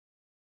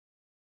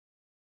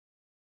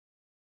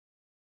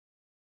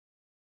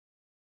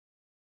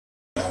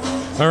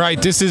All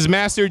right, this is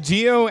Master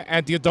Geo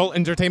at the Adult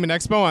Entertainment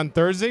Expo on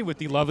Thursday with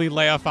the lovely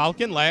Leya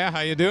Falcon. Leya, how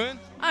you doing?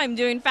 I'm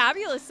doing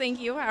fabulous, thank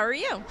you. How are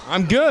you?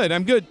 I'm good,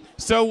 I'm good.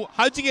 So,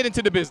 how'd you get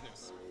into the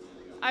business?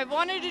 I've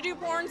wanted to do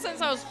porn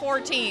since I was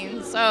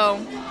 14, so.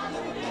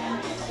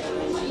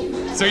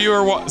 So you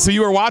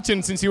were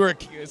watching since you were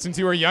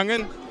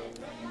youngin'?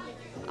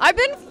 I've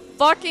been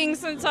fucking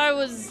since I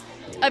was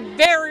a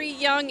very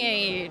young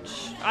age.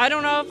 I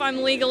don't know if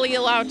I'm legally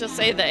allowed to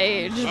say the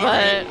age, All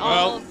but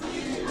right,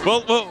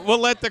 we'll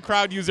let the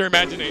crowd use their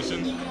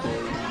imagination.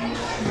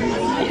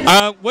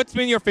 What's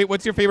your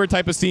favorite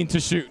type of scene to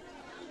shoot?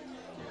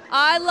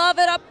 I love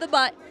it up the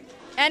butt.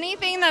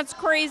 Anything that's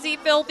crazy,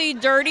 filthy,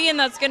 dirty, and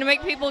that's gonna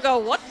make people go,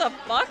 what the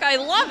fuck? I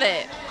love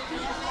it.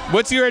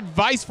 What's your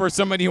advice for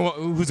somebody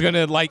who's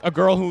gonna, like, a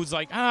girl who's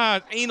like,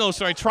 anal,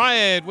 should I try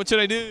it? What should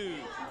I do?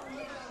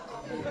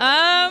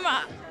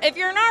 If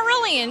you're not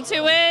really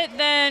into it,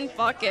 then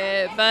fuck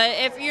it. But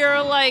if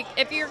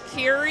you're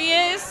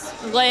curious,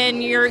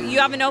 then you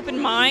have an open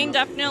mind,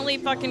 definitely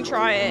fucking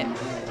try it.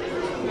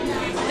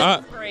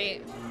 It's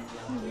great.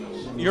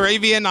 Your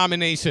AVN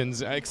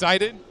nominations,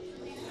 excited?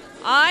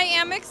 I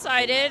am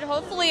excited.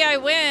 Hopefully I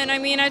win. I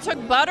mean, I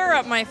took butter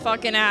up my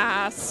fucking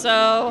ass,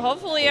 so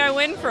hopefully I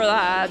win for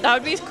that. That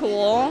would be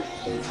cool.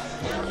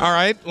 All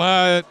right.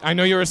 I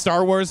know you're a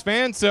Star Wars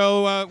fan,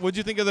 so what'd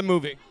you think of the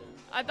movie?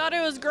 I thought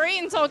it was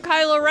great until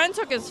Kylo Ren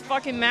took his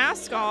fucking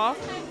mask off.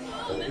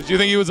 Did you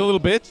think he was a little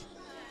bitch?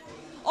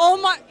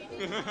 Oh my.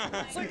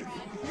 It's like,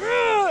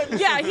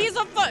 yeah, he's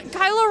a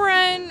Kylo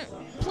Ren,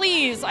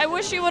 please. I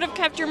wish you would have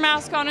kept your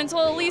mask on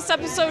until at least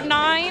episode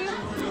 9.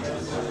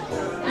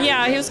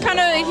 Yeah, he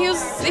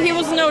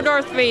was no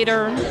Darth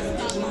Vader.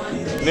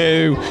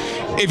 No.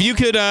 If you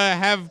could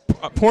have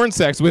porn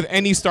sex with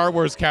any Star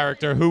Wars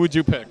character, who would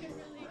you pick?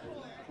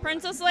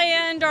 Princess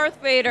Leia and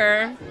Darth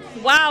Vader.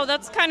 Wow,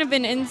 that's kind of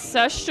an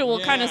incestual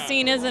kind of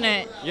scene, isn't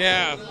it?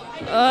 Yeah.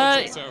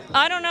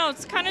 I don't know.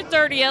 It's kind of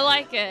dirty. I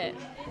like it.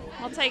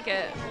 I'll take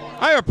it.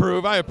 I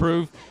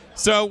approve.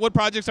 So, what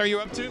projects are you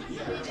up to?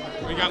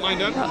 What you got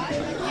lined up?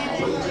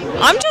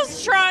 I'm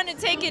just trying to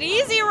take it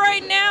easy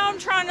right now. I'm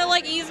trying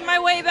to ease my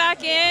way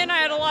back in. I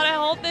had a lot of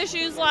health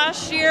issues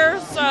last year,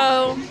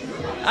 so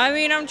I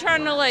mean, I'm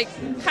trying to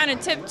kind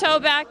of tiptoe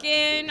back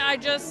in. I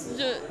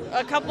just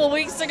a couple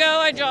weeks ago,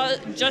 I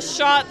just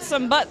shot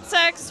some butt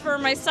sex for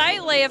my site,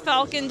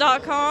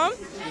 leyafalcon.com,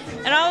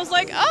 and I was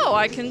like, oh,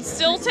 I can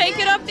still take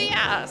it up the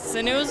ass,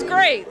 and it was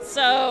great.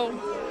 So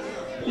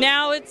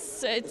now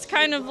it's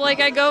kind of like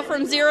I go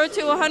from 0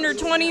 to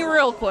 120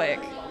 real quick.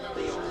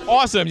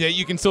 Awesome. Yeah,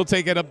 you can still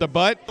take it up the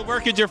butt. Where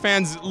could your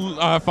fans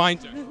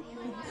find you?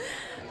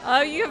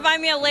 You can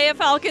find me at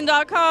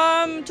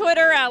leyafalcon.com,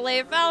 Twitter at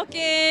Leya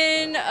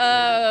Falcon,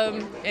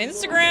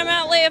 Instagram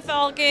at Leya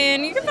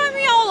Falcon. You can find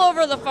me all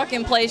over the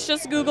fucking place.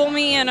 Just Google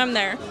me and I'm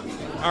there.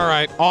 All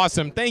right.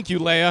 Awesome. Thank you,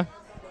 Leya.